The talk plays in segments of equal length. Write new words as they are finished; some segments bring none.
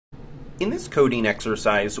In this coding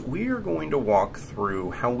exercise, we are going to walk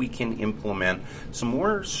through how we can implement some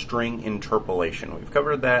more string interpolation. We've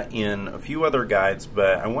covered that in a few other guides,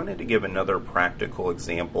 but I wanted to give another practical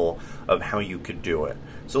example of how you could do it.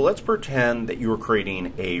 So let's pretend that you were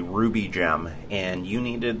creating a Ruby gem and you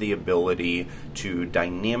needed the ability to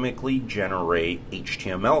dynamically generate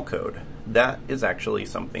HTML code. That is actually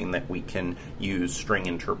something that we can use string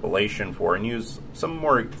interpolation for and use some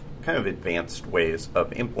more kind of advanced ways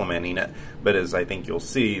of implementing it, but as I think you'll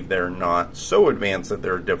see, they're not so advanced that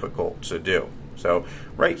they're difficult to do. So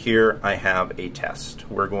right here I have a test.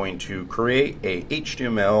 We're going to create a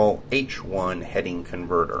HTML H1 heading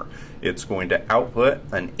converter. It's going to output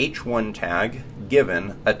an H1 tag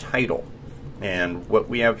given a title. And what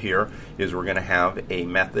we have here is we're going to have a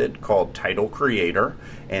method called title creator,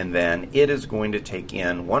 and then it is going to take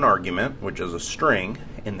in one argument, which is a string,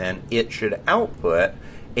 and then it should output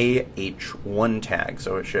a H1 tag.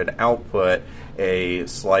 So it should output a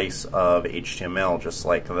slice of HTML just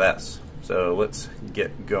like this. So let's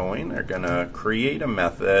get going. They're going to create a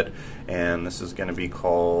method, and this is going to be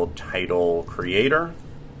called title creator.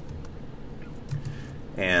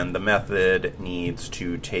 And the method needs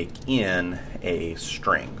to take in a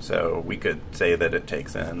string. So we could say that it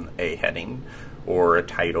takes in a heading or a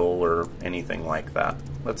title or anything like that.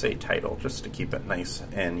 Let's say title just to keep it nice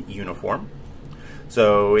and uniform.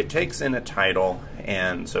 So it takes in a title,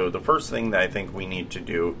 and so the first thing that I think we need to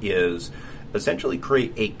do is essentially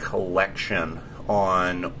create a collection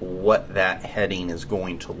on what that heading is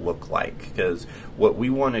going to look like, because what we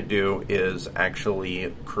want to do is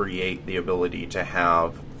actually create the ability to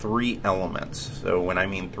have 3 elements. So when I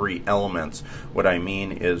mean 3 elements, what I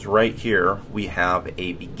mean is right here we have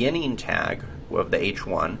a beginning tag of the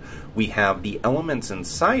H1, we have the elements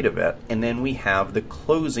inside of it, and then we have the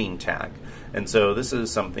closing tag. And so this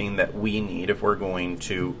is something that we need, if we're going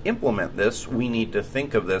to implement this, we need to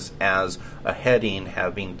think of this as a heading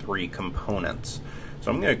having 3 components.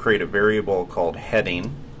 So I'm going to create a variable called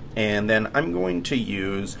heading, and then I'm going to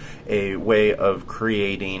use a way of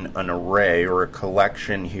creating an array or a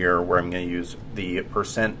collection here where I'm going to use the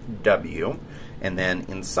 %w, and then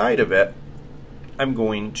inside of it I'm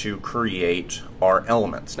going to create our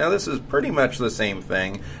elements. Now this is pretty much the same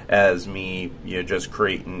thing as me just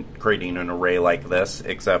creating an array like this,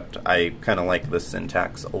 except I kind of like the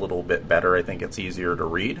syntax a little bit better. I think it's easier to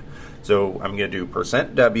read. So I'm going to do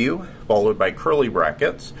 %w followed by curly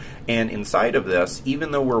brackets, and inside of this,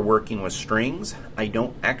 even though we're working with strings, I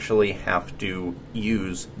don't actually have to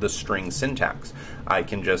use the string syntax. I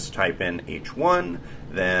can just type in H1,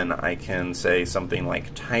 then I can say something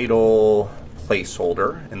like title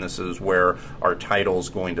placeholder, and this is where our title is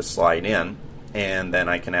going to slide in, and then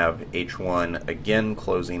I can have H1 again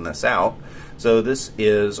closing this out. So this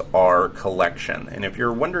is our collection, and if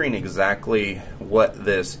you're wondering exactly what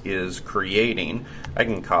this is creating, I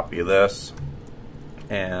can copy this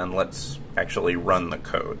and let's actually run the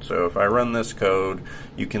code. So if I run this code,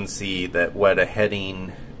 you can see that what the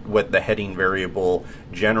heading variable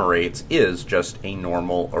generates is just a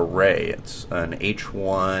normal array. It's an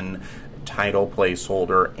H1 title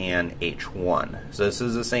placeholder and H1. So this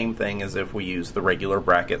is the same thing as if we use the regular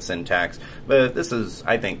bracket syntax, but this is,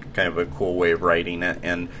 I think, kind of a cool way of writing it,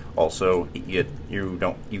 and also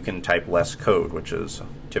you can type less code, which is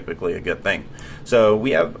typically a good thing. So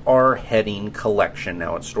we have our heading collection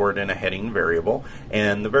now. It's stored in a heading variable,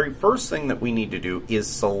 and the very first thing that we need to do is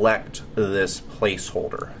select this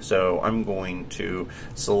placeholder. So I'm going to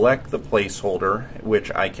select the placeholder,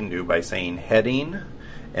 which I can do by saying heading,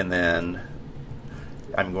 and then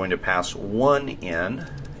I'm going to pass 1 in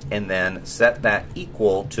and then set that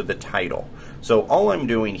equal to the title. So all I'm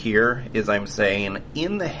doing here is I'm saying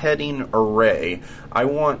in the heading array I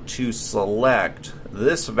want to select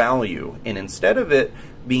this value, and instead of it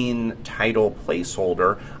being title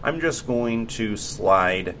placeholder, I'm just going to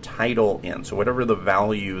slide title in. So whatever the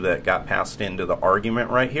value that got passed into the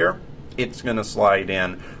argument right here, it's going to slide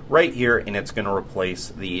in right here, and it's going to replace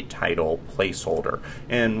the title placeholder.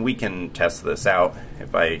 And we can test this out.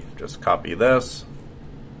 If I just copy this,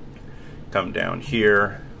 come down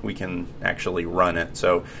here, we can actually run it.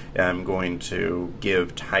 So I'm going to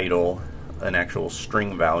give title an actual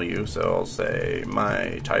string value, so I'll say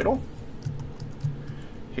my title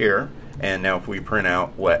here, and now if we print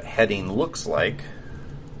out what heading looks like,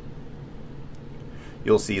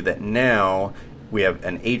 you'll see that now we have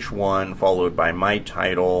an H1 followed by my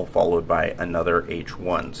title followed by another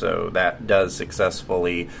H1. So that does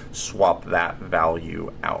successfully swap that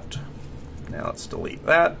value out. Now let's delete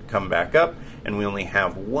that, come back up, and we only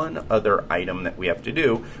have one other item that we have to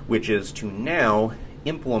do, which is to now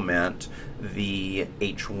implement the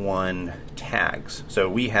h1 tags. So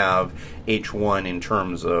we have h1 in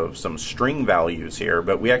terms of some string values here,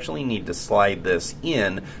 but we actually need to slide this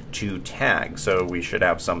in to tags. So we should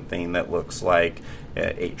have something that looks like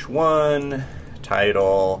h1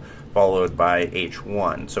 title followed by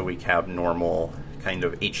h1. So we have normal kind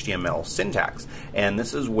of HTML syntax. And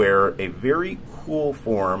this is where a very cool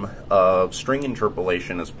form of string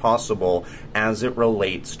interpolation is possible as it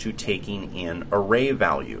relates to taking in array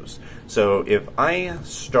values. So if I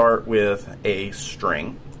start with a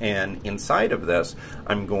string, and inside of this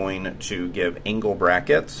I'm going to give angle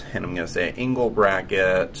brackets, and I'm going to say angle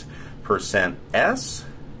bracket %s,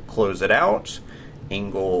 close it out,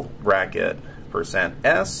 angle bracket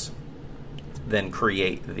 %s, then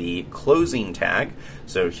create the closing tag.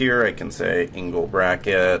 So here I can say angle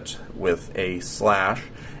bracket with a slash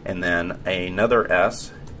and then another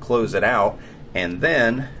s, close it out, and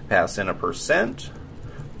then pass in a %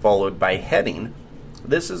 followed by heading.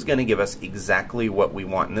 This is going to give us exactly what we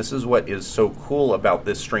want, and this is what is so cool about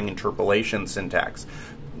this string interpolation syntax.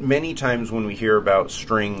 Many times when we hear about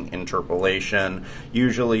string interpolation,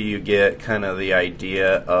 usually you get kind of the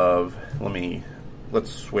idea of, let's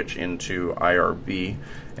switch into IRB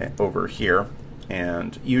over here,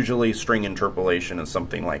 and usually string interpolation is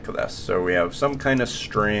something like this. So we have some kind of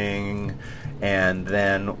string, and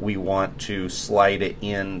then we want to slide it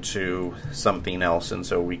into something else, and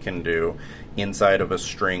so we can do inside of a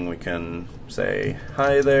string, we can say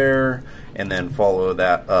hi there, and then follow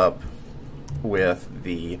that up with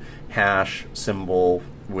the hash symbol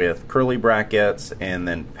with curly brackets, and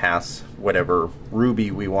then pass whatever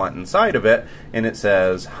Ruby we want inside of it, and it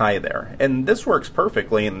says hi there. And this works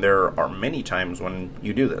perfectly, and there are many times when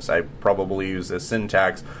you do this. I probably use this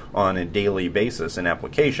syntax on a daily basis in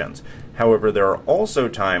applications. However, there are also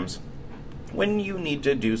times when you need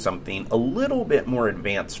to do something a little bit more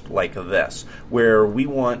advanced like this, where we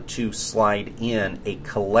want to slide in a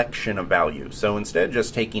collection of values. So instead of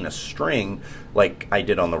just taking a string like I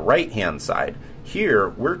did on the right hand side, here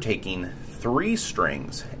we're taking 3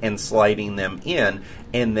 strings and sliding them in,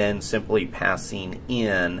 and then simply passing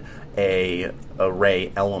in a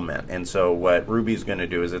array element. And so what Ruby's going to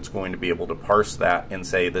do is it's going to be able to parse that and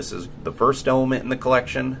say this is the first element in the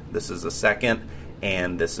collection, this is the second,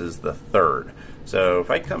 and this is the third. So if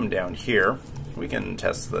I come down here, we can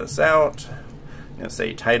test this out. I'm going to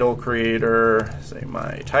say title creator, say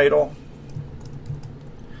my title,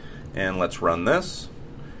 and let's run this.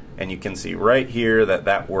 And you can see right here that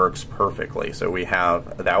that works perfectly. So we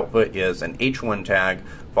have the output is an h1 tag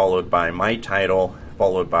followed by my title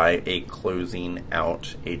followed by a closing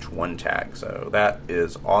out h1 tag. So that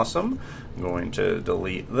is awesome. I'm going to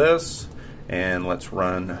delete this, and let's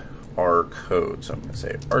run our code. So I'm going to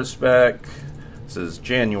say rspec. This is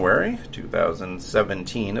January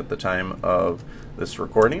 2017 at the time of this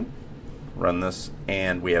recording. Run this,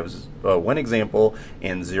 and we have 1 example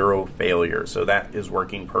and 0 failures. So that is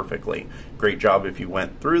working perfectly. Great job if you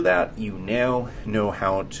went through that. You now know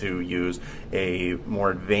how to use a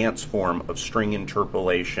more advanced form of string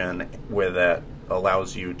interpolation where that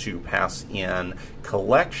allows you to pass in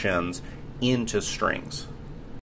collections into strings.